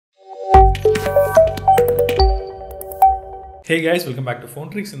Hey guys, welcome back to Phone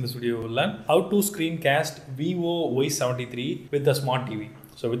Tricks. In this video, we'll learn how to screencast Vivo Y73 with a smart TV.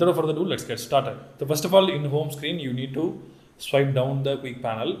 So without further ado, let's get started. So first of all, in home screen, you need to swipe down the quick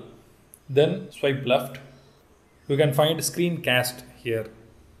panel, then swipe left. You can find screencast here.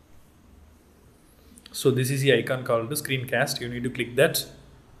 So this is the icon called the screencast. You need to click that.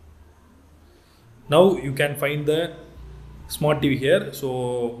 Now you can find the smart TV here.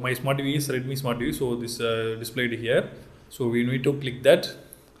 So my smart TV is Redmi Smart TV. So this displayed here. So we need to click that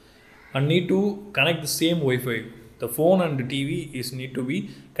and need to connect the same Wi-Fi. The phone and the TV need to be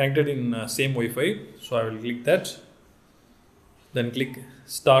connected in same Wi-Fi. So I will click that. Then click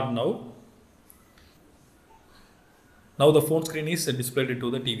start now. Now the phone screen is displayed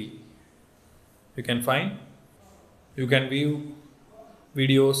to the TV. You can view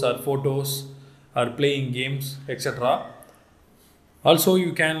videos or photos or playing games, etc. Also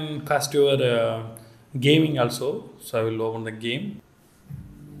you can cast your gaming also. So I will open the game.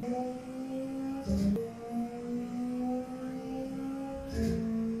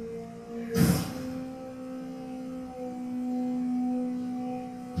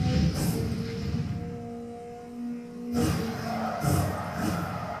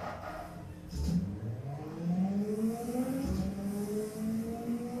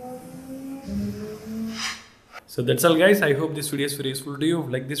 So that's all guys. I hope this video is very useful to you. If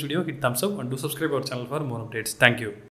you like this video, hit thumbs up and do subscribe our channel for more updates. Thank you.